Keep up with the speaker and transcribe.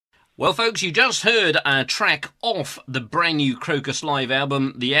Well, folks, you just heard a track off the brand new Krokus live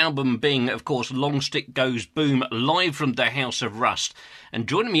album. The album being, of course, Long Stick Goes Boom, live from the House of Rust. And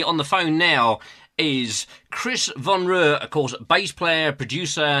joining me on the phone now is Chris von Rohr, of course, bass player,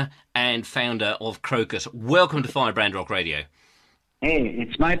 producer, and founder of Krokus. Welcome to Firebrand Rock Radio. Hey,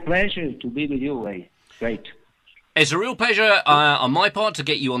 it's my pleasure to be with you, Ray. Great. It's a real pleasure on my part to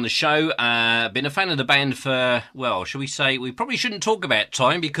get you on the show. Been a fan of the band for, well, shall we say, we probably shouldn't talk about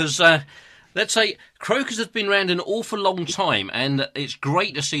time because, let's say, Krokus has been around an awful long time, and it's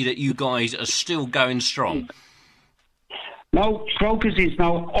great to see that you guys are still going strong. Now, Krokus is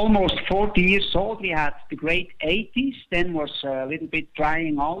now almost 40 years old. We had the great 80s, then was a little bit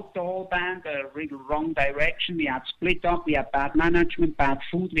trying out the whole band, a real wrong direction. We had split up, we had bad management, bad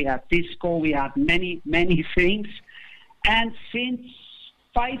food, we had disco, we had many, many things. And since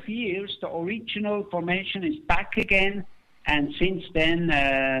 5 years, the original formation is back again. And since then,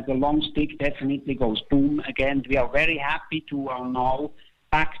 the long stick definitely goes boom again. We are very happy to now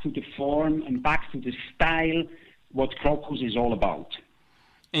back to the form and back to the style, what Krokus is all about.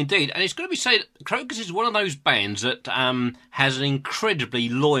 Indeed, and it's got to be said, Krokus is one of those bands that has an incredibly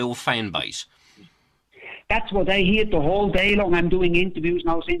loyal fan base. That's what I hear the whole day long. I'm doing interviews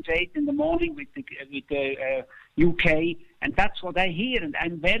now since 8 in the morning with the UK, and that's what I hear, and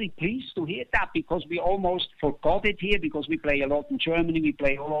I'm very pleased to hear that because we almost forgot it here because we play a lot in Germany, we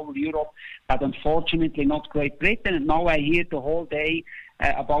play all over Europe, but unfortunately not Great Britain, and now I hear the whole day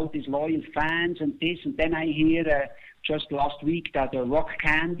about these loyal fans and this, and then I hear just last week that Rock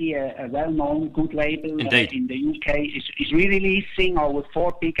Candy, a well-known good label in the UK, is re-releasing our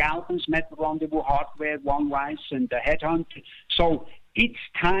 4 big albums, Metal Rendezvous, Hardware, One Vice, and Headhunter. So it's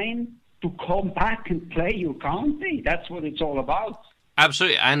time to come back and play your country. That's what it's all about.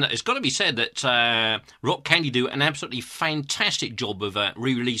 Absolutely, and it's got to be said that Rock Candy do an absolutely fantastic job of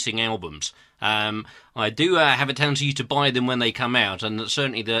re-releasing albums. I do have a tendency to buy them when they come out, and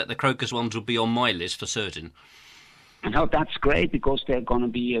certainly the Krokus ones will be on my list for certain. No, that's great because they're going to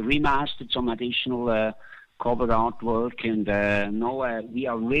be remastered, some additional cover artwork, and we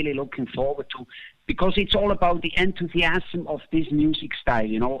are really looking forward to, because it's all about the enthusiasm of this music style,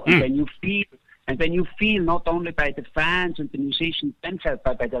 you know, and when you feel not only by the fans and the musicians themselves,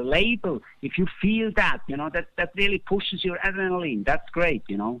 but by the label, if you feel that, you know, that really pushes your adrenaline. That's great,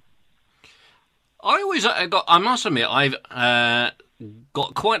 you know. I must admit, I've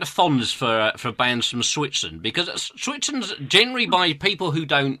got quite a fondness for bands from Switzerland, because Switzerland's generally, by people who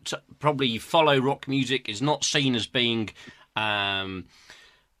don't probably follow rock music, is not seen as being,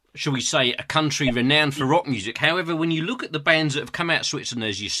 shall we say, a country renowned for rock music. However, when you look at the bands that have come out of Switzerland,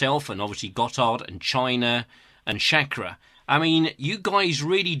 as yourself and obviously Gotthard and China and Chakra, I mean, you guys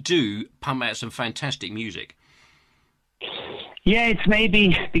really do pump out some fantastic music. Yeah, it's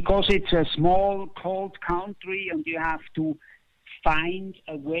maybe because it's a small, cold country and you have to find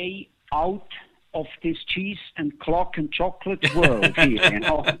a way out of this cheese and clock and chocolate world here, you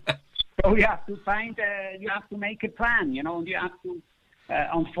know. So you have to you have to make a plan, you know, and you have to,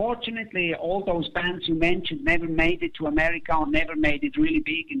 unfortunately, all those bands you mentioned never made it to America or never made it really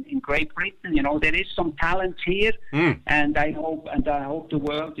big in Great Britain, you know. There is some talent here, and I hope the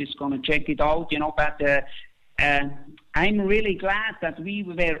world is going to check it out, you know, but I'm really glad that we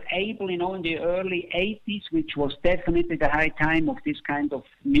were able, you know, in the early 80s, which was definitely the high time of this kind of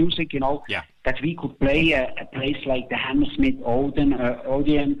music, you know, that we could play a place like the Hammersmith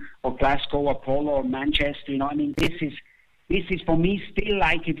Odeon or Glasgow Apollo or Manchester, you know. I mean, this is for me still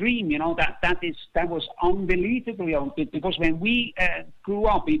like a dream, you know. That was unbelievable, you know, because when we grew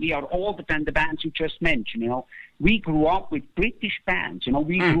up, we are older than the bands you just mentioned, you know. We grew up with British bands, you know.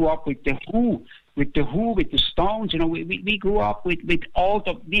 We grew up with the Who, with the Stones, you know. We grew up with we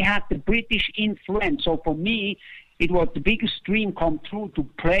had the British influence. So for me, it was the biggest dream come true to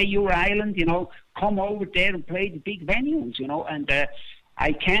play your island, you know, come over there and play the big venues, you know. And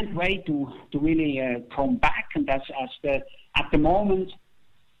I can't wait to really come back. And that's at the moment,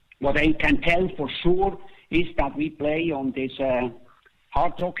 what I can tell for sure is that we play on this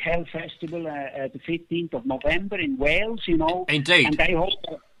Hard Rock Hell Festival the 15th of November in Wales, you know. Indeed.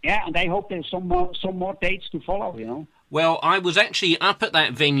 And I hope there's some more dates to follow, you know. Well, I was actually up at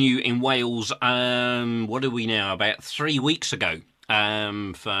that venue in Wales, what are we now, about 3 weeks ago,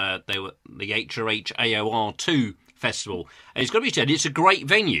 for the HRH AOR2 festival. And it's got to be said, it's a great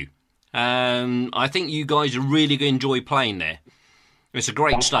venue. I think you guys are really going to enjoy playing there. It's a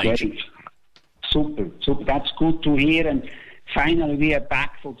great stage. Great. Super. That's good to hear. And finally, we are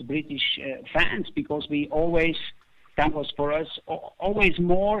back for the British fans, because that was for us always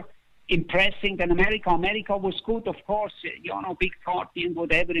more impressing than America. America was good, of course, big party and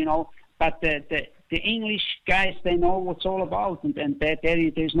whatever, but the English guys, they know what's all about, and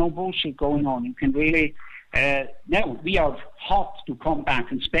there's no bullshit going on. You can really, no, we are hot to come back,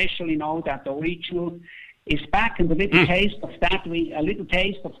 and especially now that the original is back, and a little taste of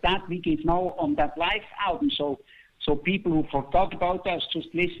that we give now on that live album. So people who forgot about us,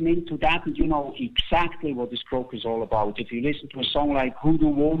 just listening to that, and you know exactly what this Krokus is all about. If you listen to a song like Hoodoo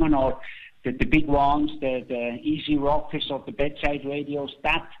Woman or the big ones, the Easy Rockers or the Bedside Radios,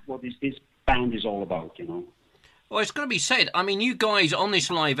 that's what this band is all about, Well, it's got to be said, I mean, you guys on this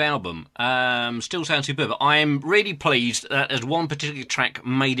live album still sound superb. I am really pleased that there's one particular track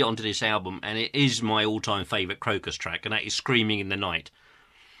made it onto this album, and it is my all-time favourite Krokus track, and that is Screaming in the Night.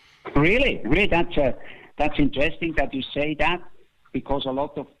 Really? That's interesting that you say that, because a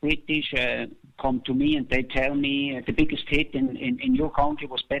lot of British come to me and they tell me the biggest hit in your country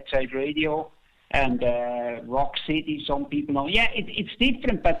was Bedside Radio and Rock City. Some people know. Yeah, it's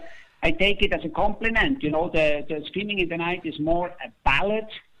different, but I take it as a compliment. The Screaming in the Night is more a ballad,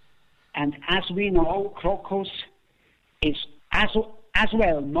 and as we know, Krokus is as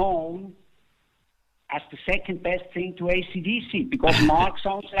well known as the second best thing to AC/DC, because Mark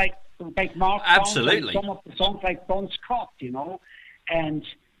sounds like Mark. Absolutely. Some of the songs like Bon Scott, and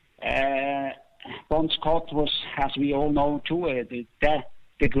Bon Scott was, as we all know too,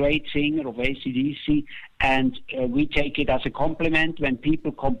 the great singer of AC/DC, and we take it as a compliment when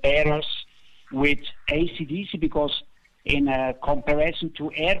people compare us with AC/DC, because in comparison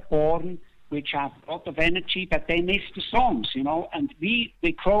to Airborne, which have a lot of energy, but they miss the songs, and we,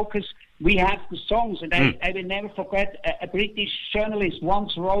 the Krokus, we have the songs, and I will never forget a British journalist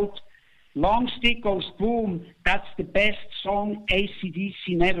once wrote, "Long Stick Goes Boom, that's the best song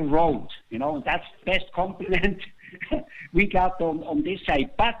AC/DC never wrote," and that's the best compliment we got on this side.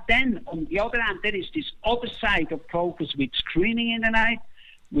 But then, on the other hand, there is this other side of Krokus with Screaming in the Night,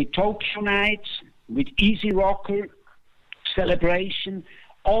 with Tokyo Nights, with Easy Rocker, Celebration.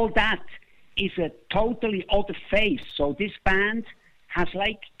 All that is a totally other face. So this band has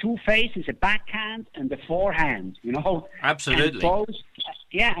like two faces, a backhand and a forehand, Absolutely.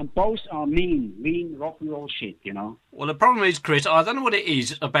 And both are mean rock and roll shit, Well, the problem is, Chris, I don't know what it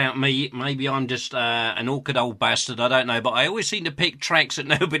is about me. Maybe I'm just an awkward old bastard, I don't know, but I always seem to pick tracks that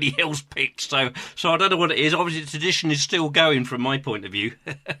nobody else picked, so I don't know what it is. Obviously, the tradition is still going from my point of view.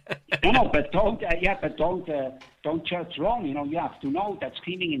 No, but don't judge wrong. You have to know that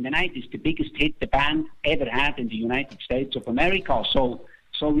Screaming in the Night is the biggest hit the band ever had in the United States of America. So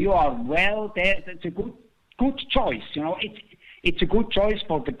you are well there. That's a good choice. It's a good choice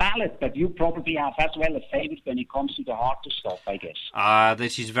for the ballad, but you probably have as well a favourite when it comes to the harder stuff, I guess.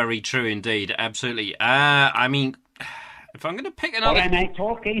 This is very true indeed. Absolutely. I mean, if I'm going to pick another... Or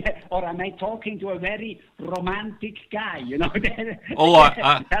am I talking to a very romantic guy,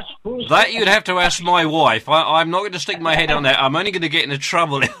 That's cool. That you'd have to ask my wife. I'm not going to stick my head on that. I'm only going to get into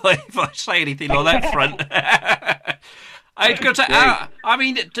trouble if I say anything on that front. I've got to, I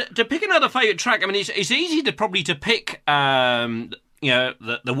mean, to pick another favourite track, I mean, it's easy to probably to pick, the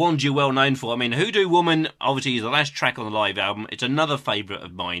ones you're well known for. I mean, Hoodoo Woman, obviously, is the last track on the live album. It's another favourite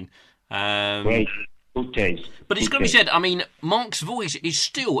of mine. Great. Good taste. But it's got to be said, I mean, Mark's voice is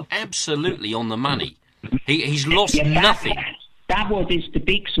still absolutely on the money. He's lost nothing. That was the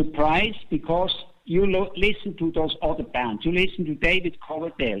big surprise, because you listen to those other bands. You listen to David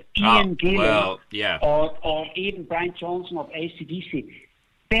Coverdale, Ian Gillan, or even Brian Johnson of AC/DC.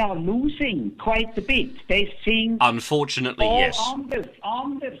 They are losing quite a bit. They sing... Unfortunately, yes.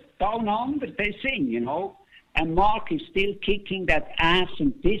 Down under, they sing, And Mark is still kicking that ass,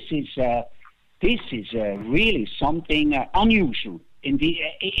 and this is really something unusual in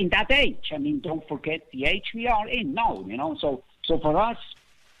that age. I mean, don't forget the age we are in now, So for us,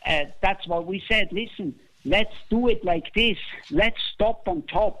 that's what we said. Listen, let's do it like this. Let's stop on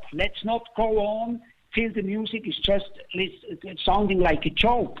top. Let's not go on till the music is just sounding like a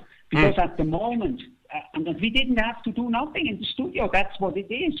joke. Because at the moment, and we didn't have to do nothing in the studio. That's what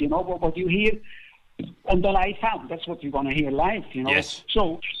it is, what you hear on the live album. That's what you're going to hear live, Yes.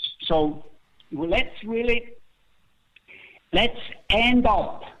 So let's end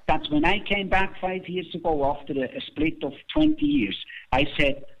up. That's when I came back 5 years ago after a split of 20 years. I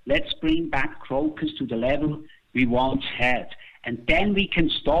said, let's bring back Krokus to the level we once had. And then we can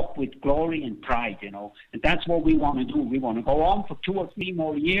stop with glory and pride, And that's what we want to do. We want to go on for 2 or 3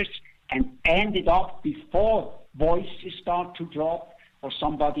 more years and end it up before voices start to drop or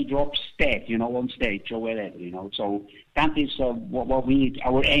somebody drops dead, on stage or wherever, So that is what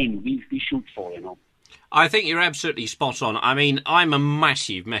our aim. We shoot for, I think you're absolutely spot on. I mean, I'm a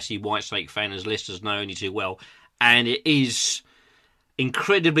massive, massive Whitesnake fan, as listeners know only too well, and it is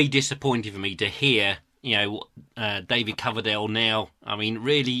incredibly disappointing for me to hear, David Coverdale now. I mean,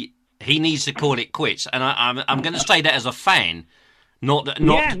 really, he needs to call it quits, and I'm going to say that as a fan, not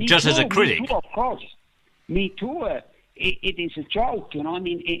just as a critic. Me too, of course. Me too. It is a joke, I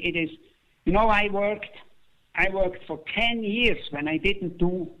mean, it is. I worked for 10 years when I didn't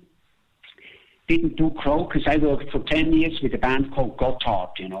do Krokus. I worked for 10 years with a band called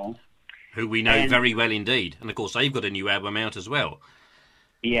Gotthard, Who we know very well indeed. And of course, they've got a new album out as well.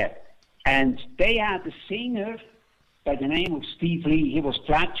 Yeah. And they had a singer by the name of Steve Lee. He was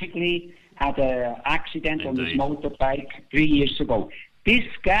tragically had an accident on his motorbike 3 years ago. This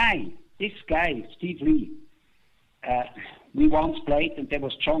guy, Steve Lee, we once played, and there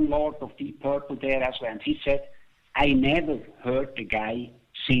was John Lord of Deep Purple there as well. And he said, I never heard a guy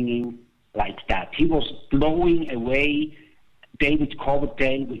singing like that. He was blowing away David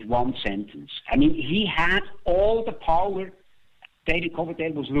Coverdale with one sentence. I mean, he had all the power David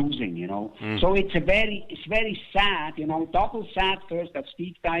Coverdale was losing, So it's very sad, double sad first that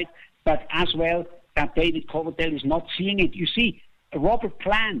Steve died, but as well that David Coverdale is not seeing it. You see, Robert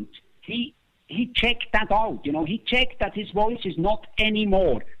Plant, he checked that out, He checked that his voice is not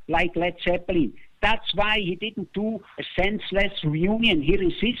anymore like Led Zeppelin. That's why he didn't do a senseless reunion. He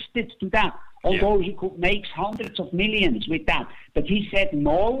resisted to that, although he could make hundreds of millions with that. But he said,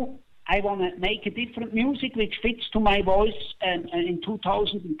 no, I want to make a different music which fits to my voice in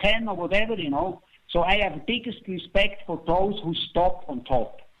 2010 or whatever, So I have biggest respect for those who stop on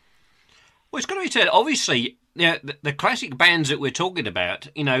top. Well, it's got to be said, obviously, the classic bands that we're talking about,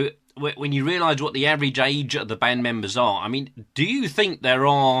 when you realise what the average age of the band members are, I mean, do you think there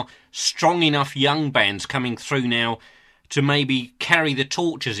are strong enough young bands coming through now to maybe carry the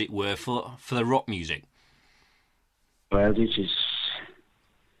torch, as it were, for the rock music? Well, this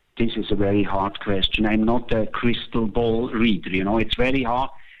is a very hard question. I'm not a crystal ball reader, It's very hard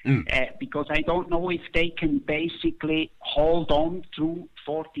because I don't know if they can basically hold on through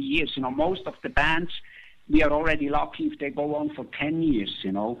 40 years. Most of the bands, we are already lucky if they go on for 10 years,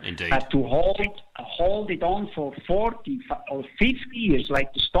 Indeed. But to hold it on for 40 or 50 years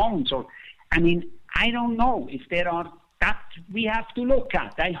like the Stones, I don't know if there are, that we have to look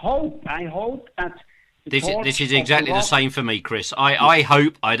at. I hope that this is exactly the same for me, Chris. I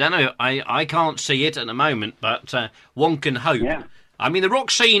hope, I don't know, I can't see it at the moment, but one can hope. Yeah. I mean, the rock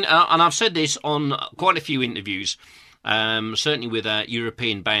scene, and I've said this on quite a few interviews, certainly with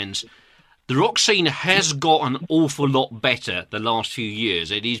European bands, the rock scene has got an awful lot better the last few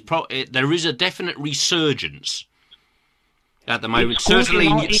years. It is there is a definite resurgence at the moment, certainly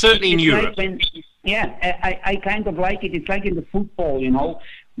in Europe. Like I kind of like it. It's like in the football,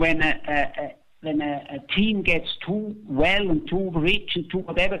 when a team gets too well and too rich and too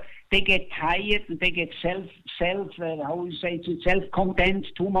whatever, they get tired and they get self-content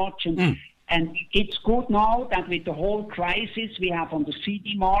too much. And it's good now that with the whole crisis we have on the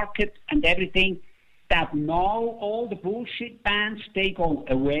CD market and everything, that now all the bullshit bands, they go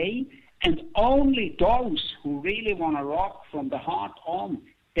away, and only those who really want to rock from the heart on,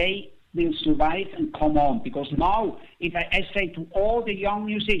 they will survive and come on. Because now, if I say to all the young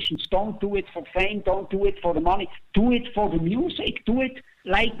musicians, don't do it for fame, don't do it for the money, do it for the music, do it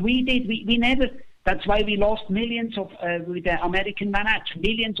like we did. We never, that's why we lost millions of, with the American manager,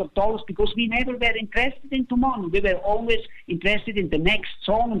 millions of dollars, because we never were interested into money. We were always interested in the next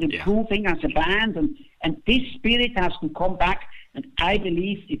song and improving as a band, and this spirit has to come back, and I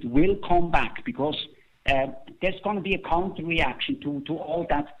believe it will come back, because there's going to be a counter-reaction to all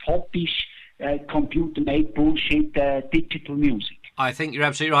that popish, computer-made bullshit digital music. I think you're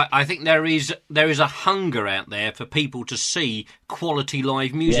absolutely right. I think there is a hunger out there for people to see quality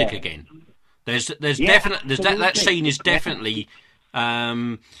live music again. There's definitely that scene is definitely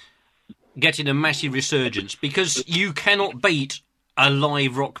getting a massive resurgence, because you cannot beat a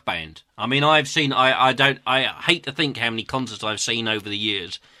live rock band. I mean, I hate to think how many concerts I've seen over the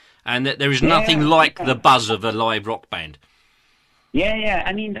years, and that there is nothing like the buzz of a live rock band. Yeah.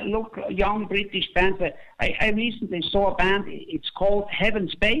 I mean, look, young British bands. I recently saw a band. It's called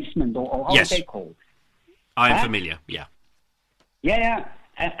Heaven's Basement, or how are they called? I am familiar. Yeah. Yeah.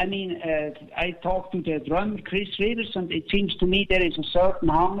 I mean, I talked to the drummer, Chris Rivers, and it seems to me there is a certain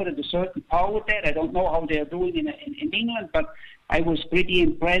hunger and a certain power there. I don't know how they are doing in England, but I was pretty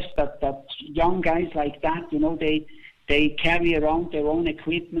impressed that young guys like that, they carry around their own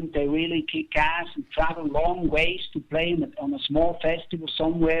equipment, they really kick ass and travel long ways to play on a small festival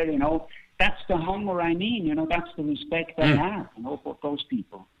somewhere, That's the hunger I mean, that's the respect I have, for those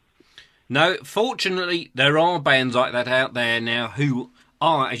people. No, fortunately, there are bands like that out there now who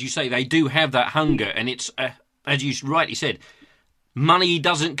are, as you say, they do have that hunger, and it's, as you rightly said, money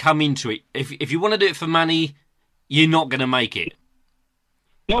doesn't come into it. If you want to do it for money, you're not going to make it.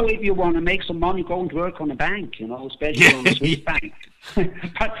 No, if you want to make some money, go and work on a bank, especially on a Swiss bank.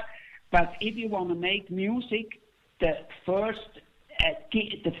 But if you want to make music, the first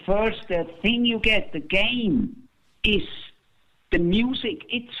thing you get, the game, is the music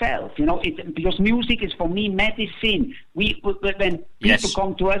itself, because music is for me medicine. When people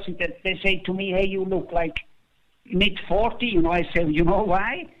come to us and they say to me, "Hey, you look like mid-40," I say, you know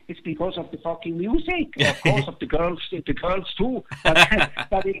why? It's because of the fucking music. Of course, of the girls too.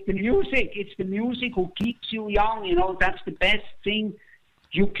 But it's the music. It's the music who keeps you young. That's the best thing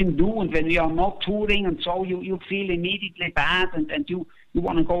you can do. And when we are not touring, and so you feel immediately bad, and you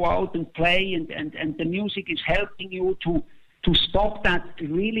want to go out and play, and the music is helping you to stop that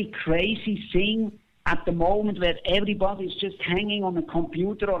really crazy thing at the moment where everybody is just hanging on a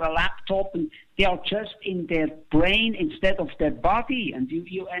computer or a laptop, and they are just in their brain instead of their body. And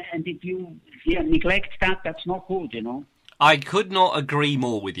if you neglect that, that's not good, I could not agree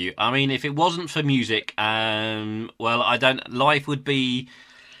more with you. I mean, if it wasn't for music, life would be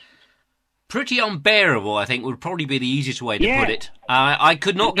pretty unbearable. I think would probably be the easiest way to put it. I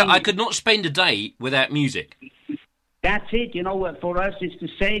could not spend a day without music. That's it, for us it's the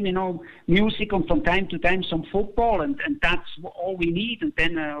same, music, and from time to time some football, and that's all we need. And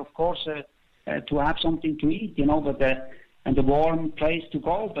then, of course, to have something to eat, and a warm place to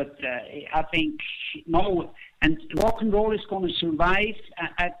go. But I think, no, and rock and roll is going to survive.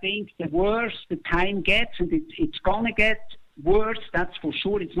 I think the worse the time gets, and it's going to get worse, that's for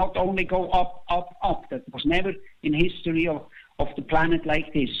sure. It's not only go up, up, up. That was never in history of the planet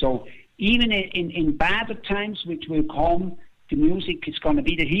like this. So even in bad times, which will come, the music is going to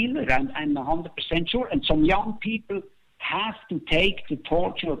be the healer. I'm 100% sure. And some young people have to take the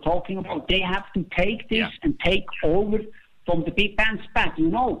torch you're talking about. They have to take this and take over from the big bands back.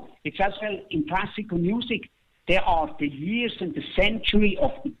 It's as well in classical music. There are the years and the century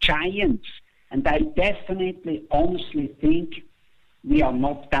of the giants. And I definitely, honestly think we are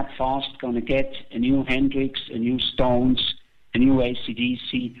not that fast going to get a new Hendrix, a new Stones, a new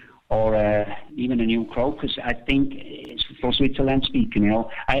AC/DC, or even a new Krokus. I think, for Switzerland speaking,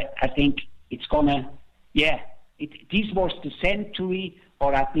 I think it's going to, this was the century,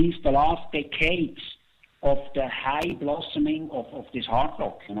 or at least the last decades, of the high blossoming of this hard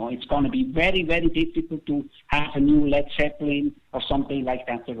rock. It's going to be very, very difficult to have a new Led Zeppelin or something like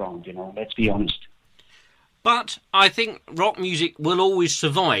that around, let's be honest. But I think rock music will always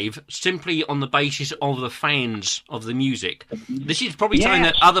survive simply on the basis of the fans of the music. This is probably something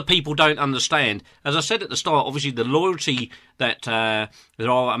that other people don't understand. As I said at the start, obviously the loyalty that there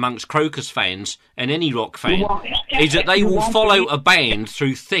are amongst Krokus fans and any rock fan is that they will follow a band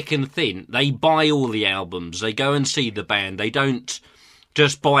through thick and thin. They buy all the albums. They go and see the band. They don't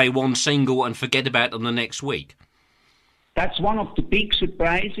just buy one single and forget about it on the next week. That's one of the big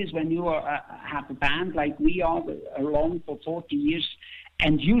surprises when you have a band like we are along for 40 years,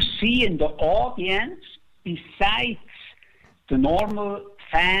 and you see in the audience, besides the normal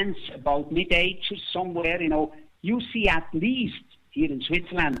fans about mid-ages somewhere, you see at least here in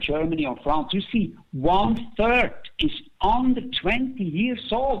Switzerland, Germany or France, you see 1/3 is under 20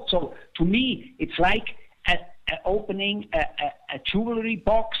 years old. So to me, it's like opening a jewelry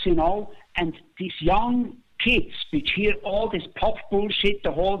box, and these young kids which hear all this pop bullshit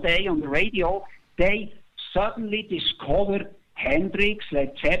the whole day on the radio, they suddenly discover Hendrix,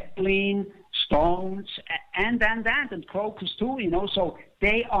 Led Zeppelin, Stones, and Krokus too, so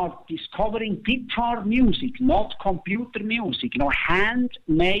they are discovering guitar music, not computer music,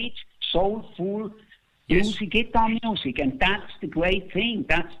 handmade, soulful music, guitar music, and that's the great thing.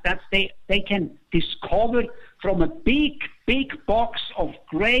 That's they can discover from a big box of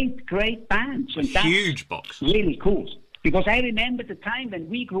great bands. And that's huge box. Really cool. Because I remember the time when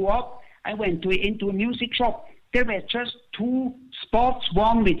we grew up, I went into a music shop. There were just 2 spots,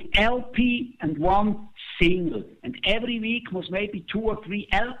 one with LP and one single. And every week was maybe 2 or 3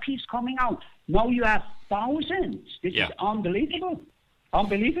 LPs coming out. Now you have thousands. This is unbelievable.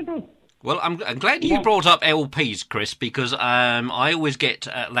 Unbelievable. Well, I'm glad you brought up LPs, Chris, because I always get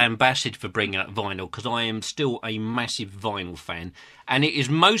lambasted for bringing up vinyl, because I am still a massive vinyl fan. And it is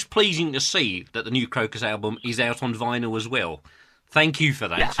most pleasing to see that the new Krokus album is out on vinyl as well. Thank you for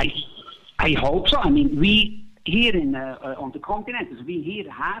that. Yeah, I hope so. I mean, we here on the continent, we here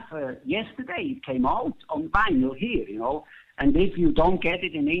have, yesterday it came out on vinyl here, And if you don't get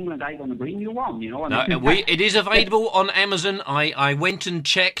it in England, I'm going to bring you one. You know. No, it is available on Amazon. I went and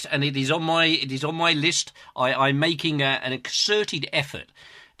checked, and it is on my list. I'm making an concerted effort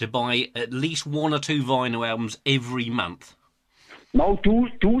to buy at least one or two vinyl albums every month. No,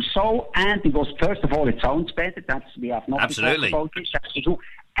 do so, and because first of all, it sounds better. We have not absolutely about this. That's true.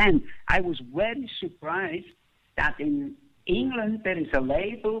 And I was very surprised that in England there is a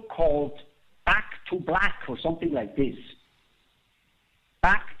label called Back to Black or something like this.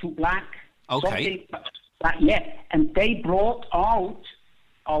 Back to Black. Okay. Yeah, and they brought out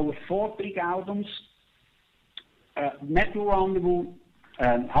our 4 big albums, Metal Rendezvous,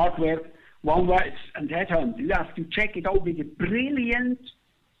 Hardware, One Words, and Headhunt. You have to check it out with the brilliant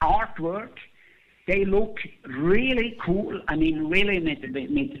artwork. They look really cool. I mean, really,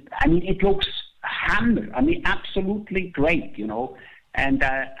 it looks hammer. I mean, absolutely great, you know. And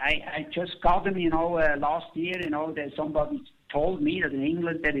I just got them, you know, last year, you know, there's somebody told me that in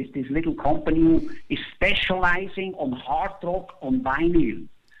England there is this little company who is specializing on hard rock on vinyl.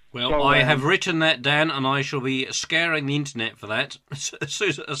 Well, so, I have written that down, and I shall be scouring the internet for that as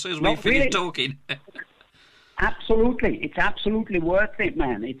soon as we finish talking. Absolutely, it's absolutely worth it,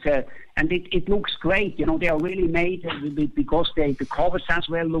 man. It's and it looks great. You know, they are really made because the covers as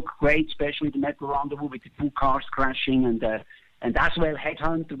well look great, especially the Metal Rendezvous with the 2 cars crashing, and as well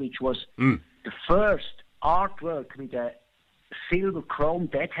Headhunter, which was the first artwork with a silver chrome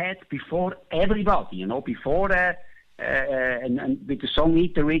deadhead before everybody. You know, before and with the song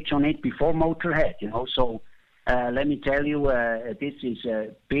Eat the Rich on it before Motorhead. You know, so. Let me tell you, this is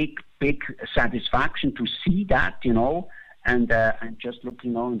a big satisfaction to see that, you know, and I'm just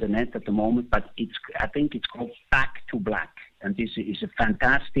looking on the net at the moment, but I think it's called Back to Black, and this is a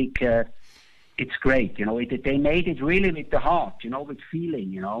fantastic, it's great, you know, they made it really with the heart, you know, with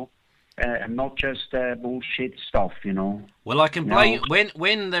feeling, you know, and not just bullshit stuff, you know. Well, I can blame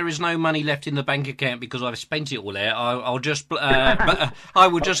when there is no money left in the bank account because I've spent it all there. I'll just, I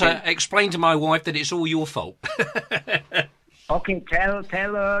will just explain to my wife that it's all your fault. Okay, tell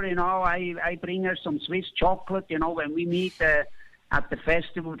her, you know, I bring her some Swiss chocolate, you know, when we meet at the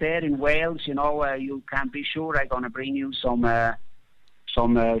festival there in Wales, you know, you can be sure I'm gonna bring you some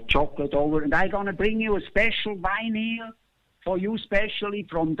chocolate over, and I'm gonna bring you a special vinyl for you, especially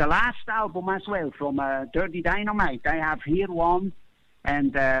from the last album as well, from Dirty Dynamite. I have here one,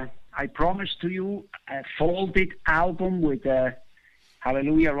 and I promise to you a folded album with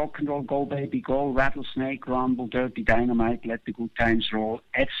Hallelujah, Rock and Roll, Go Baby Go, Rattlesnake, Rumble, Dirty Dynamite, Let the Good Times Roll,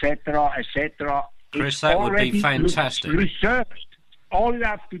 etc., etc. Chris, that would be fantastic. Researched. All you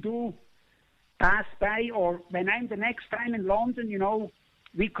have to do, pass by, or when I'm the next time in London, you know,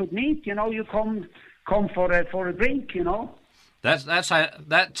 we could meet. You know, you come for a drink, you know.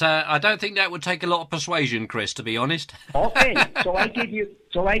 I don't think that would take a lot of persuasion, Chris, to be honest. Okay, so I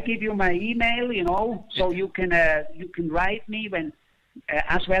give you my email, you know, so you can write me when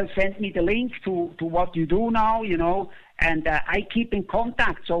as well send me the link to what you do now, you know, and I keep in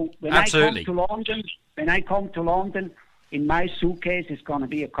contact. So when Absolutely. I come to London, in my suitcase is going to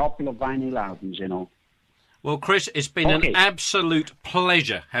be a couple of vinyl albums, you know. Well, Chris, it's been an absolute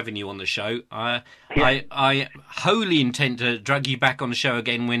pleasure having you on the show. I wholly intend to drag you back on the show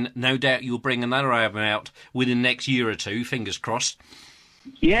again when no doubt you'll bring another album out within the next year or two, fingers crossed.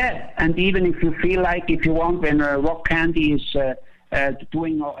 Yeah, and even if you feel like, if you want, when Rock Candy is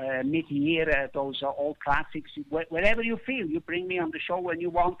doing mid-year, those are all classics, wherever you feel, you bring me on the show when you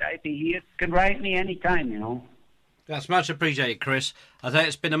want, I'll be here. You can write me anytime, you know. That's much appreciated, Chris. I think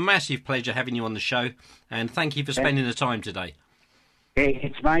it's been a massive pleasure having you on the show, and thank you for spending the time today. Hey,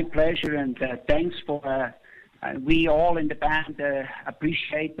 it's my pleasure, and thanks for... we all in the band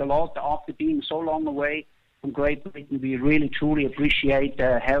appreciate a lot after being so long away from Great Britain. We really, truly appreciate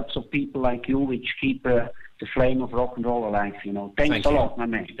the helps of people like you, which keep the flame of rock and roll alive, you know. Thanks a lot, my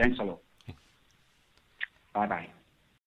man. Thanks a lot. Bye-bye.